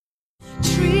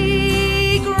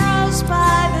Tree grows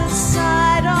by the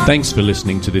side of... Thanks for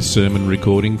listening to this sermon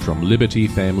recording from Liberty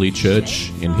Family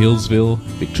Church in Hillsville,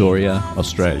 Victoria,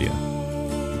 Australia.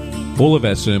 All of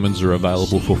our sermons are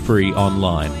available for free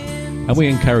online, and we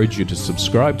encourage you to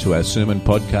subscribe to our sermon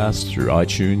podcast through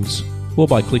iTunes or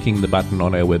by clicking the button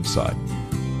on our website.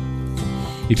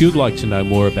 If you'd like to know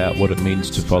more about what it means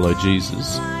to follow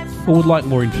Jesus, or would like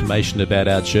more information about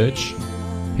our church,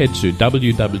 head to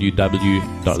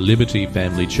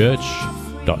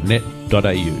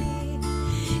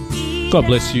www.libertyfamilychurch.net.au. God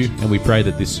bless you, and we pray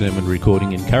that this sermon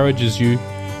recording encourages you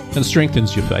and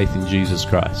strengthens your faith in Jesus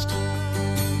Christ.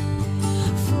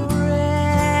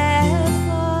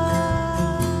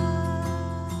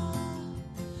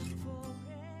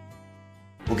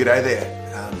 Well, g'day there.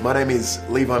 My name is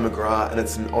Levi McGrath, and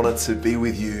it's an honour to be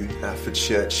with you for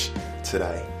church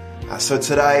today. So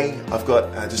today I've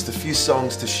got just a few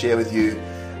songs to share with you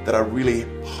that I really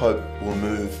hope will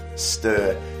move,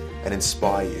 stir and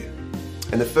inspire you.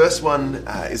 And the first one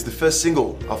is the first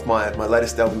single off my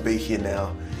latest album, Be Here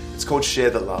Now. It's called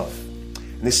Share the Love.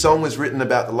 And this song was written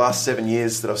about the last 7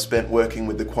 years that I've spent working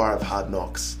with the choir of Hard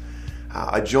Knocks.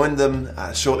 I joined them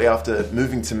shortly after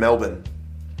moving to Melbourne.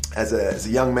 As a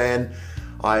young man,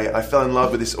 I fell in love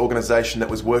with this organisation that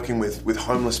was working with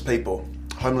homeless people.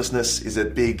 Homelessness is a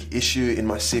big issue in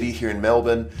my city here in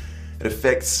Melbourne. It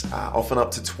affects often up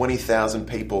to 20,000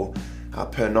 people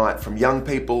per night, from young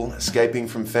people escaping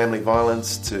from family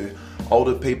violence to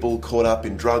older people caught up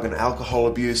in drug and alcohol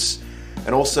abuse,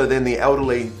 and also then the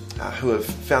elderly who have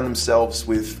found themselves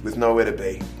with nowhere to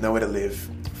be, nowhere to live,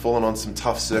 fallen on some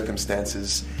tough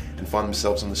circumstances and find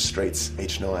themselves on the streets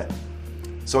each night.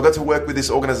 So I got to work with this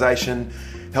organisation,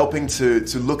 helping to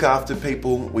look after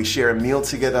people. We share a meal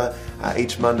together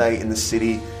each Monday in the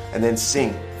city and then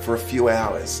sing for a few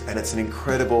hours. And it's an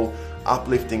incredible,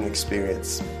 uplifting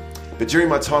experience. But during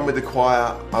my time with the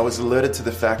choir, I was alerted to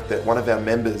the fact that one of our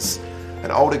members,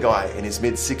 an older guy in his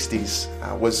mid-60s,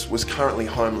 was currently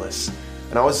homeless.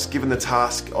 And I was given the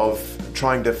task of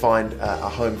trying to find a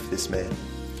home for this man.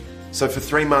 So for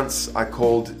 3 months, I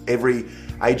called every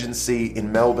agency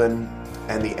in Melbourne,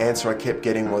 and the answer I kept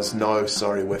getting was, no,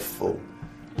 sorry, we're full.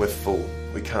 We're full.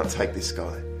 We can't take this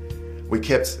guy. We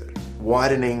kept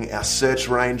widening our search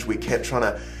range. We kept trying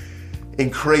to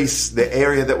increase the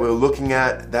area that we were looking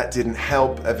at. That didn't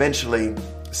help. Eventually,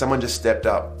 someone just stepped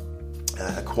up,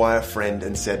 a choir friend,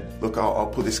 and said, look, I'll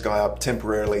put this guy up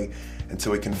temporarily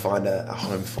until we can find a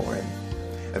home for him.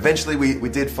 Eventually, we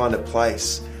did find a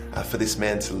place for this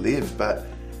man to live, but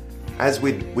as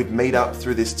we'd meet up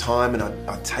through this time, and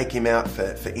I'd take him out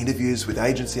for interviews with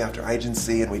agency after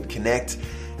agency, and we'd connect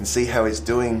and see how he's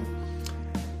doing,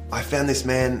 I found this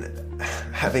man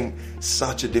having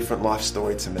such a different life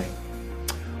story to me.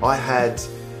 I had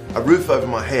a roof over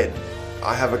my head.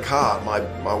 I have a car.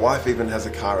 My wife even has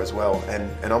a car as well,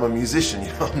 and I'm a musician.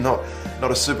 You know, I'm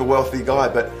not a super wealthy guy,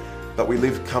 but we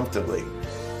live comfortably,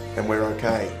 and we're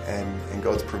okay, and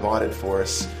God's provided for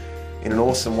us in an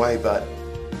awesome way. But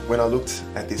when I looked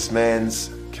at this man's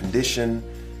condition,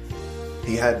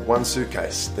 he had one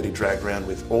suitcase that he dragged around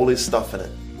with all his stuff in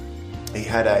it. He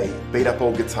had a beat up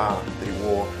old guitar that he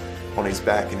wore on his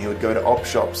back, and he would go to op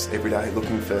shops every day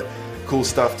looking for cool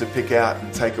stuff to pick out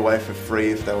and take away for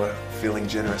free if they were feeling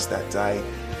generous that day.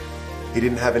 He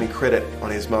didn't have any credit on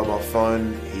his mobile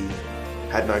phone. He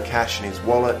had no cash in his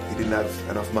wallet. He didn't have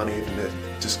enough money even to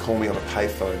just call me on a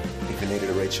payphone if he needed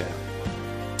to reach out.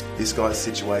 This guy's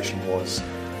situation was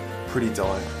pretty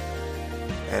dire.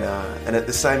 And at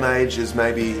the same age as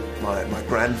maybe my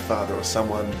grandfather or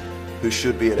someone who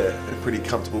should be at a pretty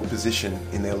comfortable position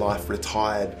in their life,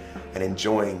 retired and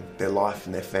enjoying their life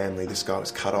and their family, this guy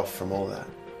was cut off from all that.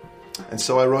 And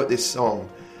so I wrote this song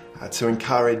to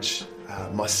encourage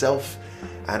myself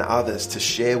and others to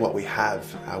share what we have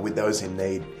with those in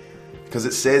need. Because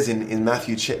it says in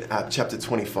Matthew chapter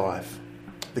 25,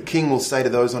 the King will say to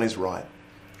those on his right,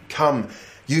 "Come,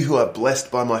 you who are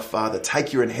blessed by my Father,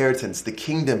 take your inheritance, the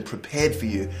kingdom prepared for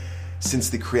you since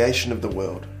the creation of the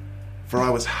world. For I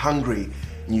was hungry,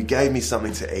 and you gave me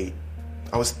something to eat.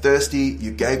 I was thirsty,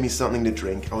 you gave me something to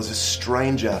drink. I was a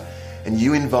stranger, and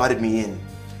you invited me in.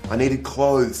 I needed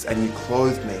clothes, and you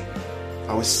clothed me.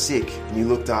 I was sick, and you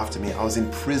looked after me. I was in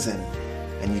prison,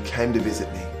 and you came to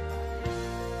visit me."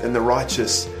 Then the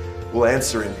righteous will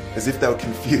answer him as if they were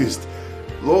confused,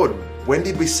 "Lord, when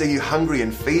did we see you hungry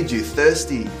and feed you,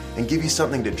 thirsty and give you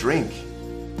something to drink?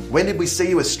 When did we see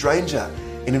you a stranger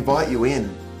and invite you in,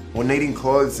 or needing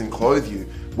clothes and clothe you?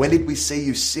 When did we see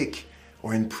you sick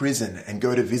or in prison and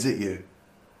go to visit you?"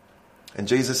 And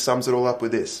Jesus sums it all up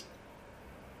with this.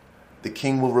 The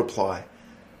King will reply,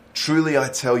 Truly I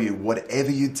tell you,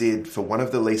 whatever you did for one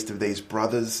of the least of these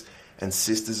brothers and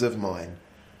sisters of mine,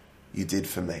 you did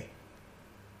for me.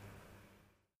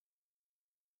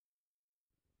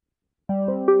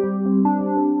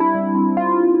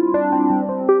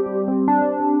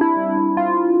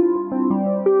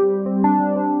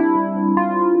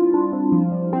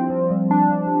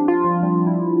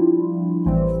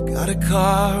 Got a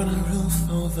car and a roof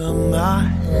over my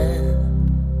head,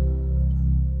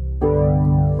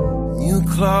 new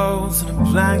clothes and a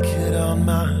blanket on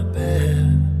my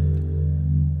bed,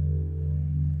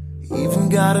 even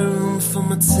got a room for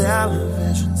my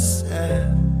television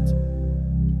set.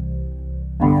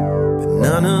 But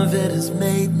none of it has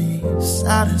made me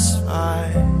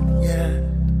satisfied yet.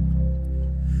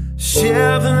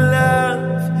 Share the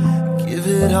love, give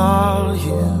it all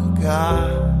you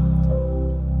got.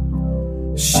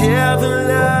 Share the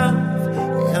love,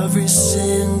 every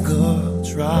single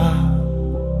drop.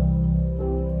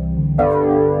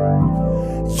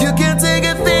 You can take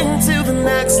a thing to the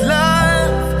next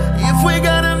life. If we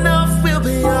got enough, we'll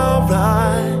be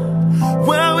alright.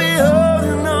 While we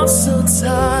holding on so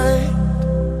tight.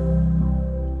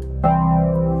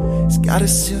 He's got a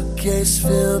suitcase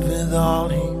filled with all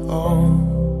he owns.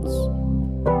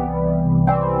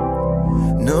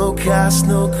 No cash,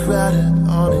 no credit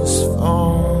on his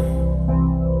phone.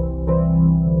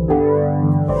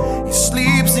 He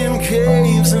sleeps in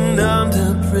caves and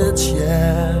under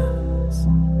bridges.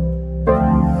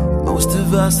 Most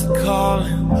of us call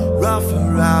him rough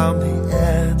around the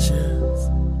edges.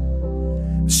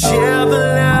 Share the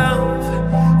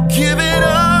love, give it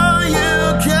all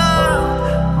you got.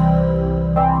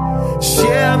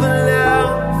 Share the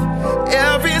love,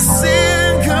 every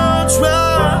single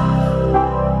drop.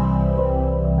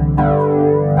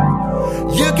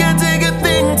 You can take a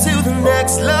thing to the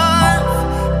next life.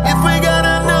 If we got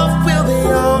enough, we'll be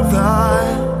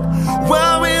alright.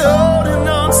 While we're holding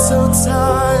on so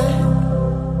tight.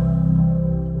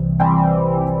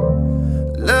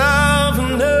 Love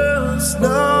knows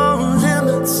no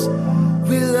limits.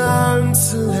 We learn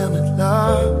to limit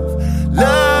love.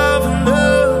 Love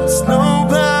knows no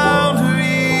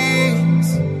boundaries.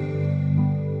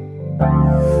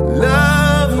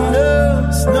 Love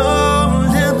knows no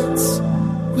limits.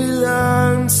 We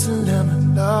learn to limit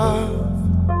love.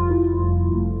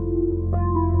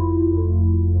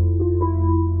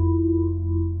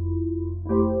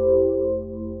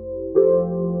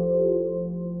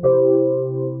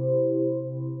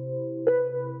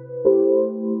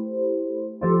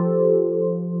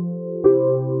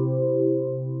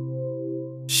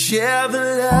 Share the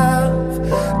love,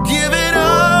 give it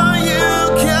all you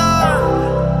got.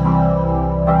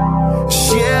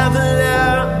 Share the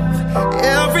love,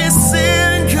 every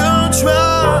single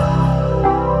drop.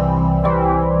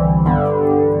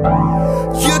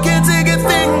 You can take a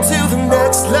thing to the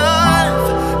next life.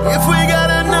 If we got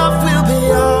enough, we'll be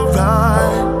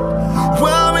alright.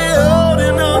 While we're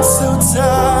holding on so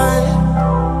tight.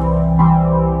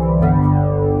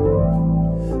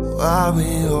 While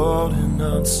we're holding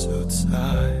on so tight.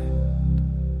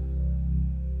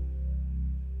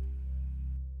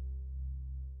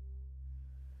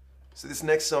 So this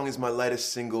next song is my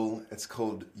latest single. It's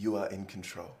called You Are in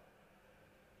Control.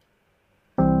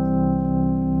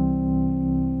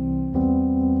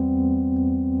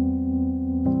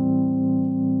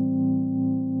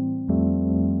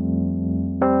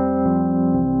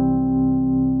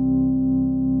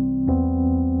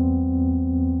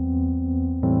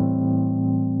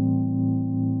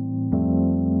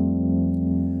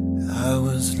 I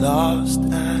was lost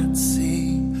at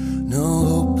sea, no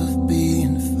hope of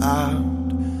being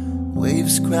found.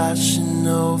 Waves crashing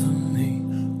over me,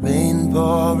 rain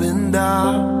pouring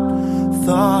down.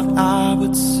 Thought I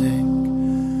would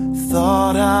sink,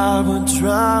 thought I would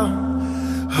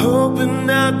drown. Hoping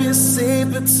I'd be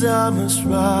safe, but time was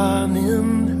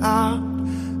running out.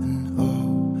 And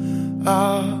oh,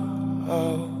 oh,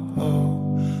 oh, oh.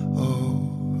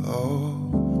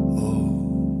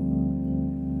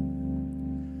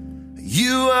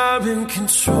 You are in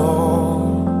control.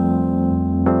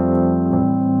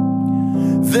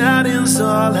 That is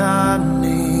all I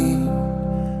need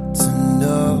to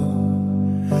know.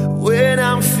 When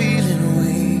I'm feeling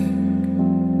weak,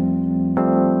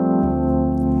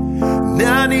 and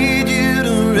I need you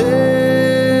to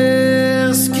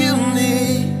rescue me.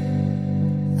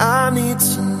 I need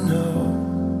to know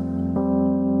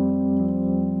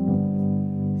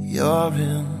you're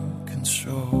in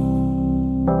control.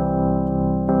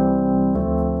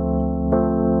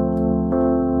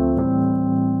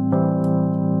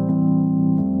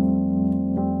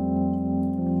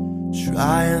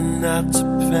 Trying trying not to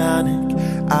panic.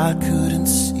 I couldn't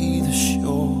see the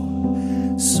shore,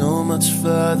 so much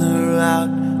further out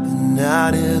than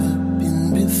I'd ever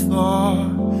been before.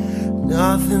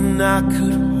 Nothing I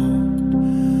could hold,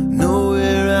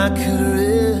 nowhere I could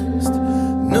rest.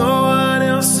 No one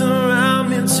else around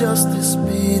me, just this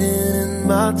beating in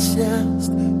my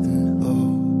chest. And oh,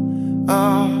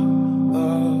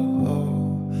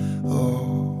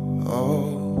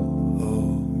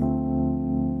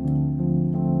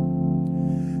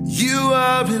 you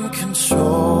are in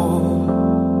control.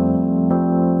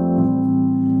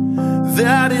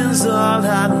 That is all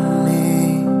I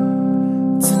need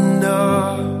to know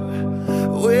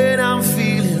when I'm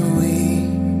feeling weak.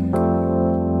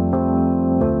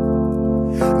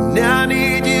 Now I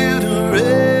need you to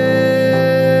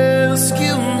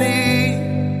rescue me.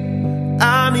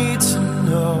 I need to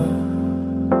know.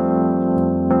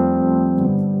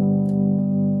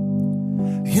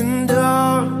 And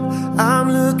I'm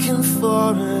looking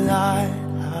for a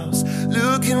lighthouse,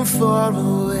 looking for a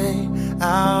way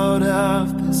out of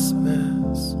this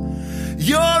mess.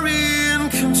 You're in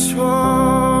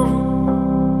control.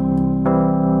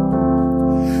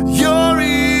 You're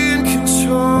in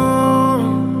control.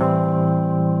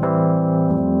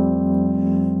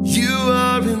 You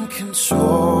are in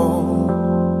control.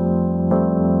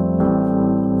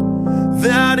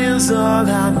 That is all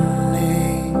I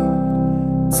need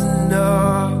to know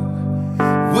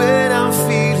when I'm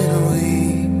feeling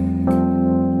weak.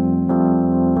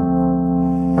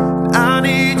 I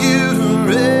need you to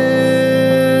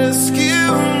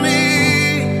rescue me.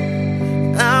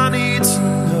 I need to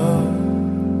know.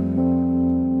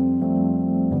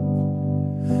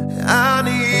 I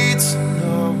need to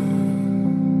know.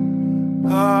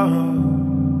 Oh,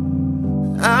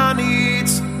 I need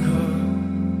to know.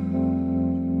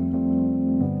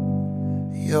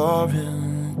 You're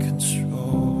in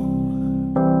control.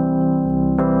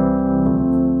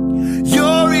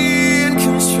 You're in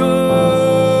control.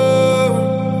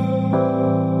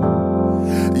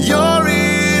 You're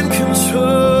in control.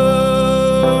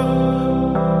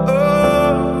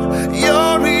 Oh,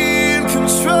 you're in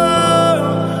control.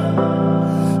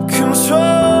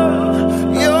 Control.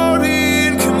 You're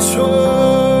in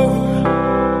control.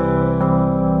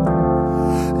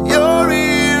 You're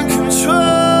in control.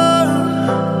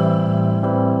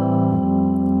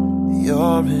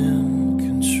 You're in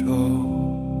control.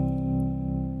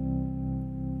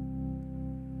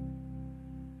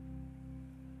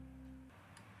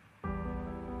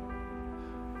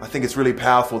 I think it's really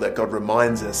powerful that God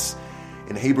reminds us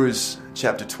in Hebrews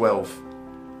chapter 12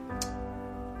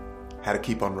 how to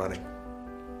keep on running.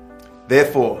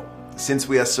 Therefore, since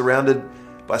we are surrounded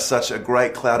by such a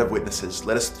great cloud of witnesses,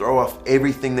 let us throw off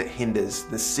everything that hinders,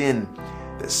 the sin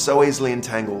that so easily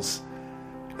entangles,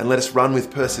 and let us run with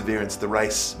perseverance the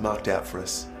race marked out for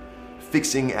us,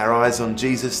 fixing our eyes on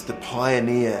Jesus, the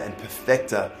pioneer and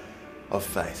perfecter of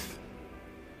faith.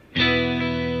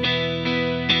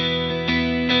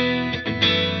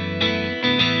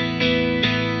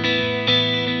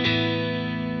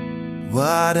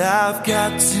 What I've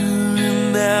got to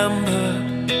remember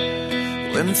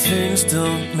when things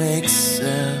don't make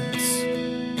sense.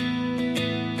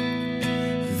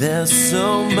 There's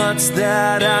so much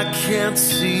that I can't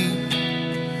see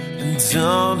and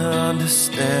don't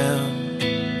understand.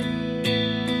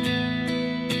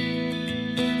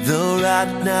 Though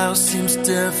right now seems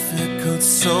difficult,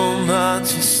 so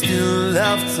much is still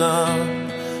left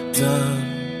undone.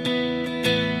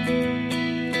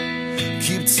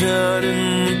 Keep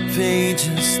turning the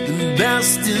pages, the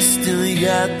best is still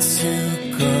yet to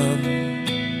come.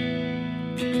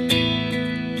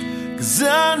 'Cause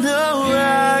I know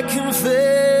I can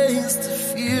face the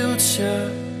future,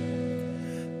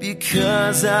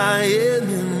 because I am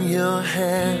in your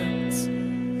hands.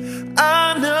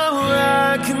 I know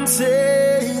I can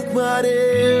take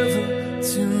whatever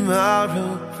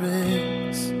tomorrow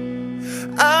brings.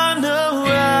 I know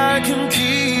I can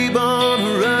keep on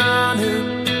running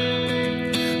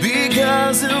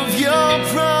because of your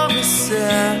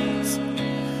promises.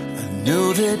 I know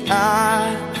that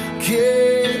I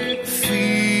can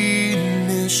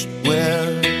finish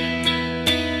well.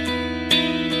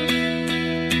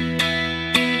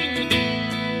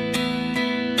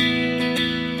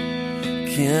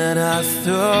 Can I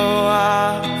throw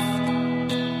off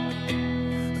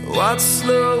what's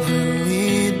slowing me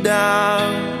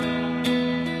down?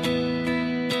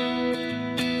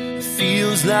 It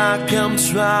feels like I'm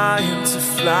trying to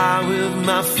fly with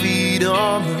my feet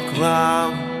on the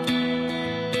ground.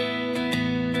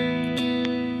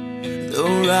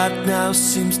 Though right now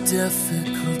seems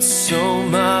difficult, so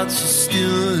much is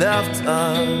still left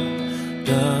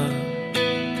undone.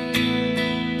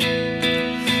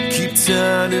 Keep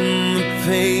turning the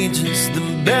pages, the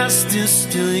best is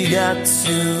still yet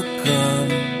to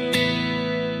come.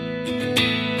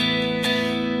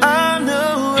 I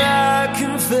know I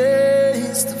can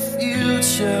face the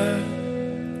future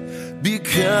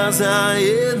because I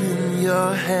am in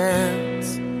your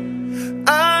hands.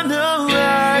 I know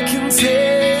I can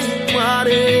take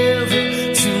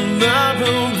whatever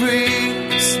tomorrow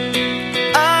brings.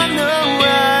 I know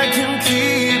I can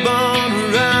keep on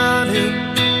running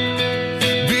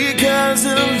because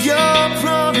of your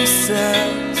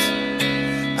promises.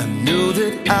 I know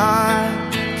that I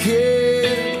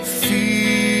can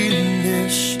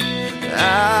finish.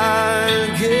 I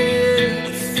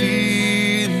can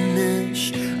finish.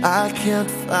 I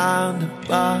can't find a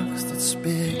box that's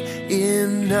big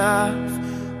enough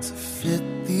to fit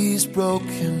these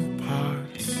broken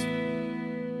parts.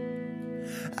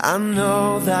 I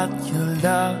know that your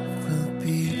love will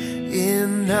be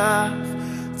enough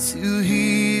to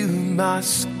heal my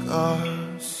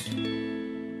scars.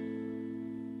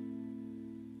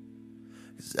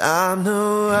 'Cause I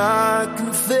know I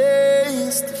can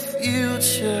face the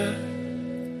future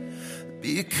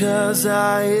because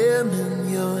I am in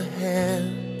your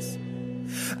hands.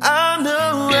 I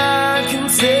know I can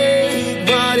take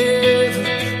whatever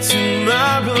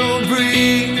tomorrow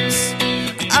brings.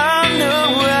 I know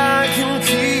I can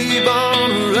keep on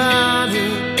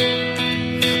running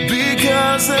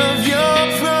because of your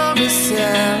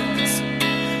promises.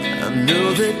 I know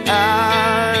that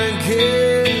I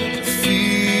can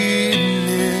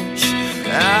finish.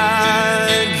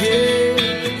 I can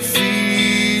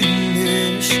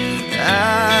finish.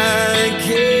 I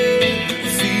can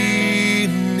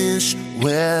finish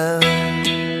well.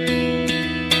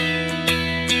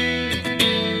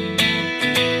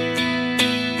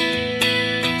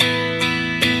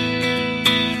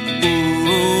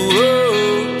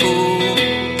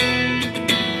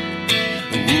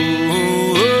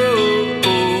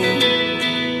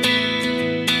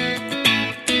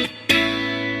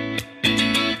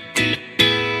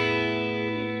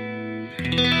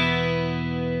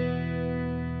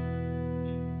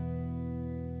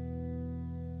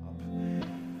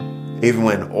 Even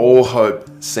when all hope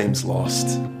seems lost,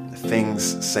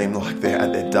 things seem like they're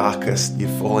at their darkest,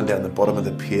 you've fallen down the bottom of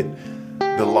the pit,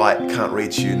 the light can't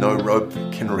reach you, no rope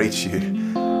can reach you.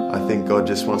 I think God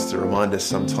just wants to remind us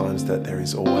sometimes that there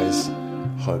is always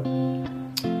hope,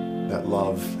 that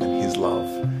love and His love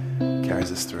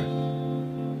carries us through.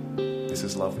 This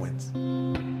is Love Wins.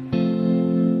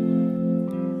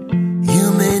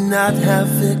 You may not have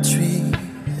victory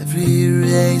every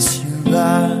race you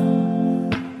run.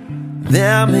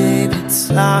 There may be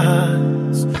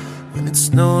times when it's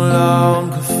no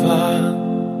longer fun.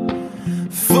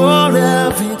 For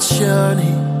every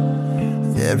journey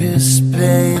there is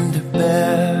pain to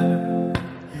bear.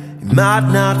 You might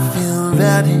not feel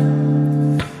ready,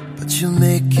 but you'll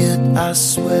make it, I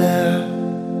swear.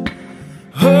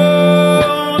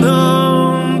 Hold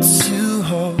on to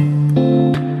hope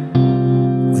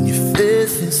when your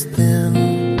faith is thin.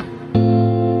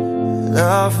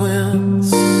 Love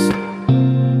wins.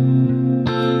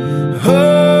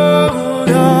 Hold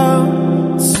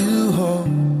on to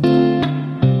hope.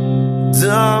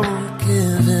 Don't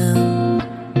give in.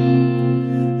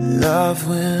 Love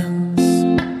wins.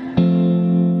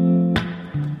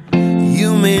 You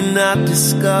may not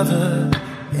discover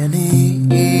any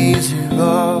easy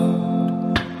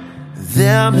road.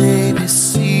 There may be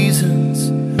seasons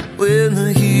when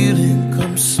the healing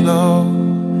comes slow.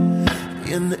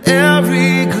 In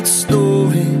every good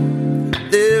story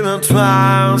there are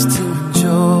trials to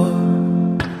endure.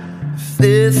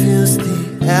 Faith is the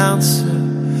answer,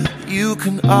 you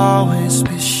can always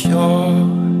be sure.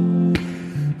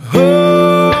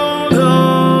 Hold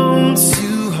on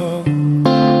to hope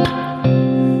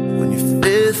when your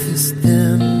faith is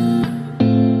thin.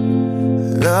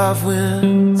 Love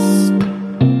wins.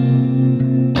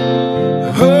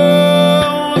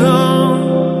 Hold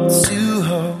on to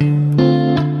hope.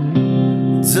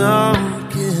 Don't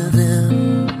give in.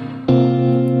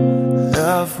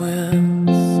 Love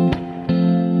wins.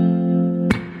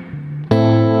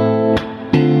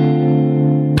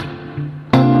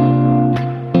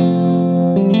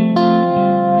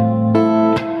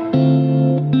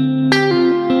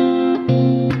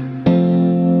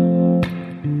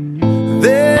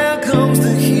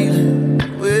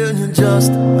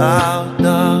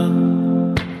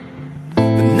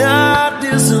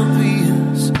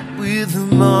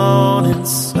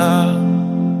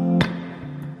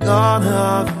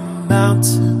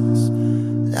 mountains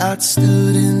that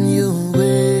stood in your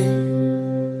way.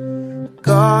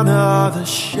 Gone are the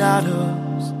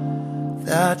shadows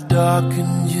that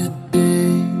darkened your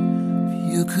day.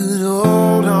 If you could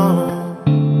hold on,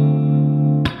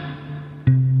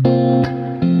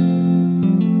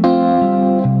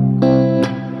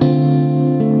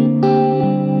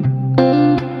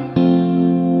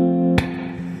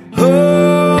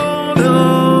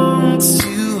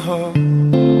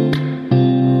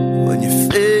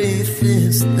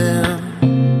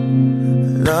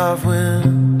 love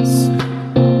wins.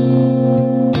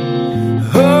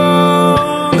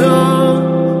 Hold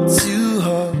on to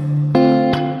hope.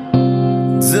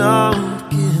 Don't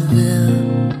give in.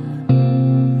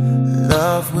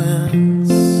 Love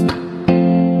wins.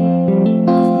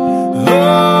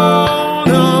 Hold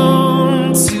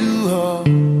on to hope.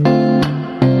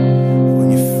 When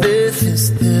your faith is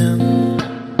thin,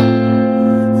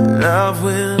 love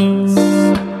wins.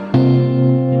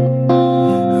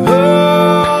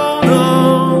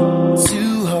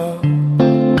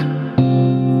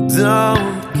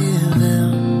 Don't give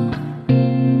in.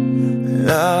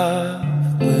 Love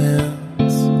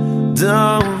wins.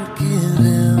 Don't give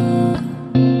in.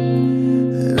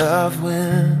 Love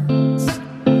wins.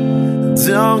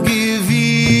 Don't give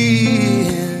in.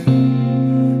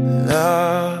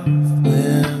 Love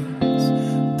wins.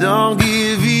 Don't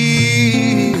give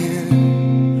in.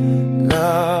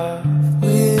 Love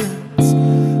wins.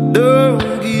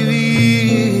 Don't give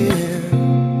in.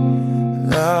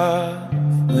 Love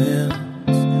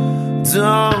wins.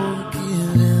 Don't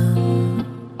give in.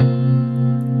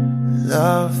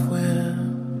 Love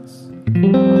wins.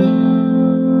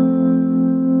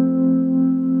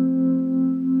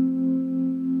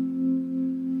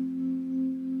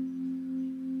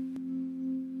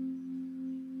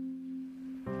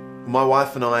 My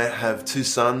wife and I have two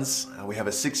sons. We have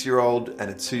a 6-year-old and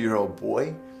a 2-year-old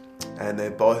boy, and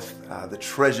they're both the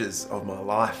treasures of my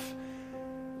life.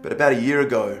 But about a year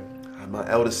ago, my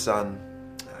eldest son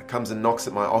comes and knocks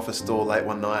at my office door late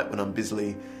one night when I'm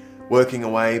busily working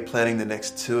away, planning the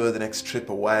next tour, the next trip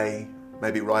away,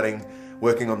 maybe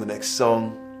working on the next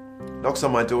song. Knocks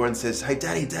on my door and says, "Hey,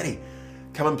 Daddy,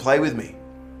 come and play with me."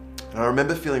 And I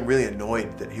remember feeling really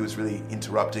annoyed that he was really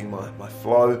interrupting my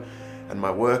flow and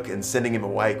my work and sending him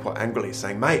away quite angrily,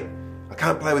 saying, "Mate, I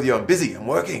can't play with you, I'm busy, I'm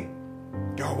working.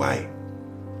 Go away."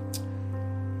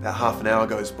 About half an hour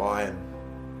goes by and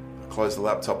I close the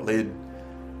laptop lid.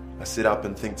 I sit up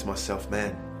and think to myself,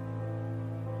 man,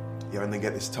 you only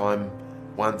get this time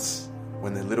once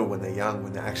when they're little, when they're young,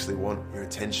 when they actually want your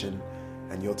attention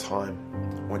and your time,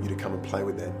 want you to come and play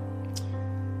with them.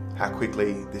 How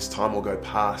quickly this time will go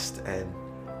past, and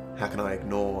how can I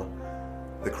ignore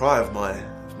the cry of my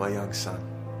young son?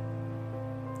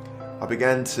 I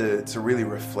began to really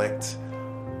reflect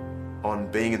on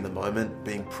being in the moment,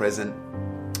 being present,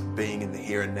 being in the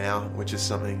here and now, which is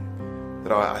something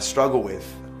that I struggle with.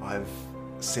 I've,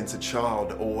 since a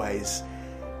child, always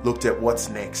looked at what's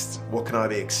next. What can I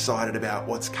be excited about?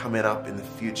 What's coming up in the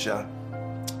future?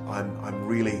 I'm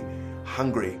really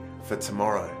hungry for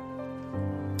tomorrow.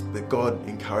 But God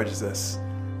encourages us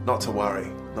not to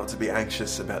worry, not to be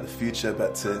anxious about the future,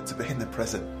 but to be in the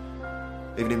present.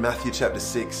 Even in Matthew chapter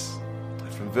 6,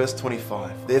 from verse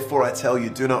 25, "Therefore I tell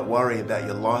you, do not worry about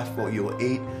your life, what you will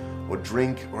eat or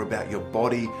drink, or about your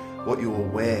body, what you will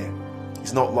wear.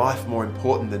 Is not life more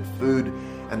important than food,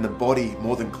 and the body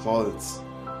more than clothes?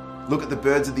 Look at the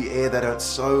birds of the air, they don't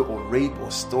sow or reap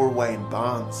or store away in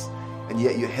barns, and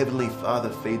yet your heavenly Father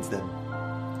feeds them.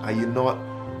 Are you not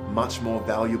much more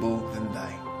valuable than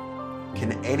they?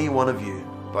 Can any one of you,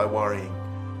 by worrying,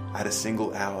 add a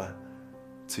single hour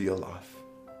to your life?"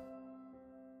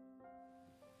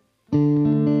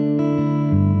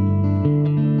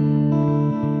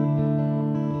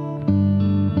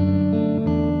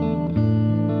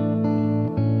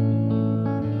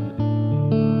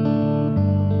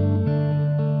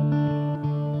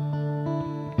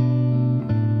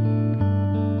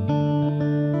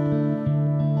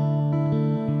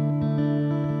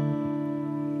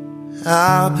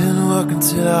 I've been working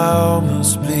till I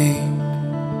almost bleed,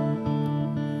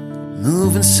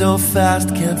 moving so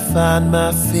fast can't find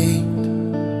my feet.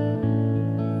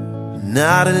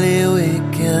 Night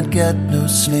awake, can't get no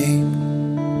sleep,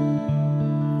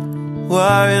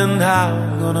 worrying how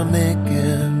I'm gonna make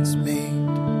ends meet.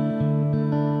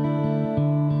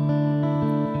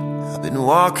 I've been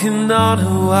walking on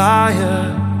a wire,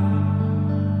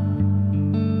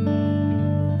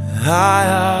 high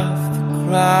off the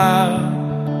crowd,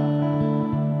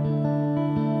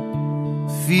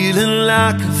 feeling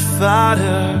like a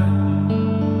fighter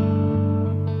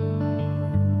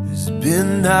who's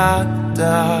been knocked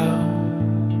out.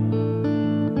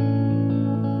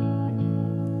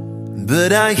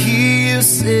 But I hear you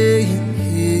saying,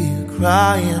 hear you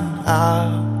crying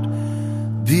out,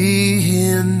 be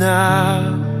here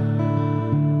now.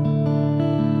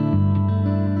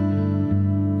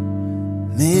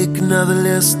 Make another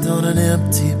list on an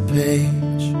empty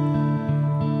page.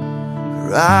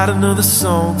 Write another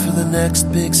song for the next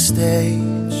big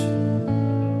stage.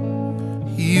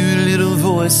 You little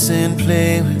voice saying,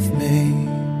 play with me.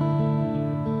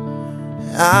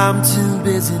 I'm too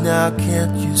busy now,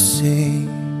 can't you see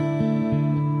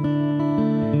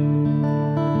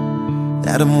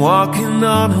that I'm walking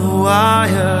on a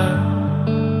wire,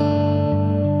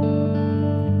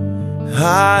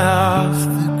 high off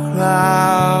the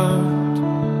ground,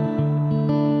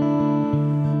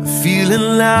 feeling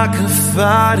like a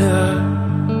fighter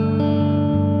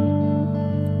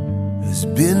who's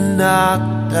been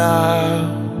knocked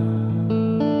out.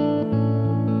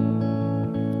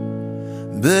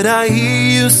 But I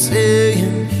hear you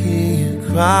saying, hear you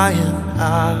crying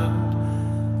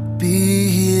out, be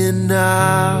here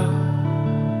now,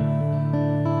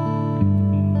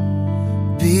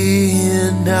 be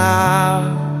here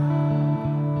now.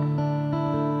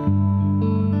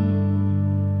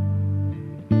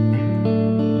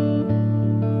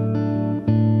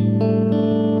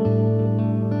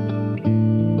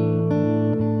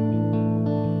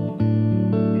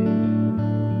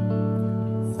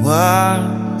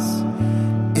 Once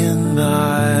in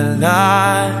my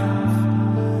life,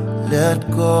 let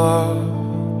go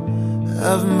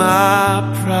of my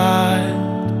pride.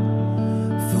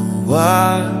 For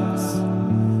once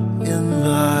in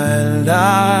my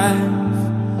life,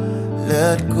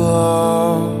 let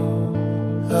go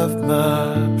of my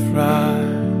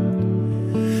pride.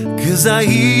 'Cause I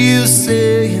hear you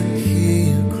saying, hear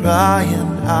you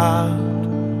crying out.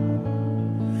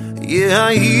 Yeah,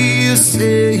 I hear you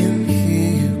saying,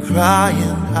 hear you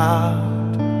crying out.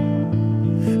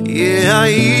 Yeah, I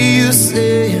hear you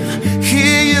saying,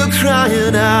 hear you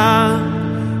crying out,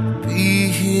 be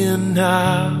here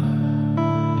now,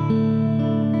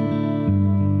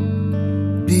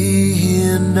 be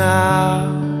here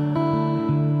now,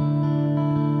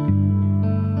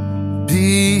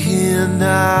 be here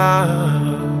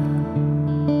now.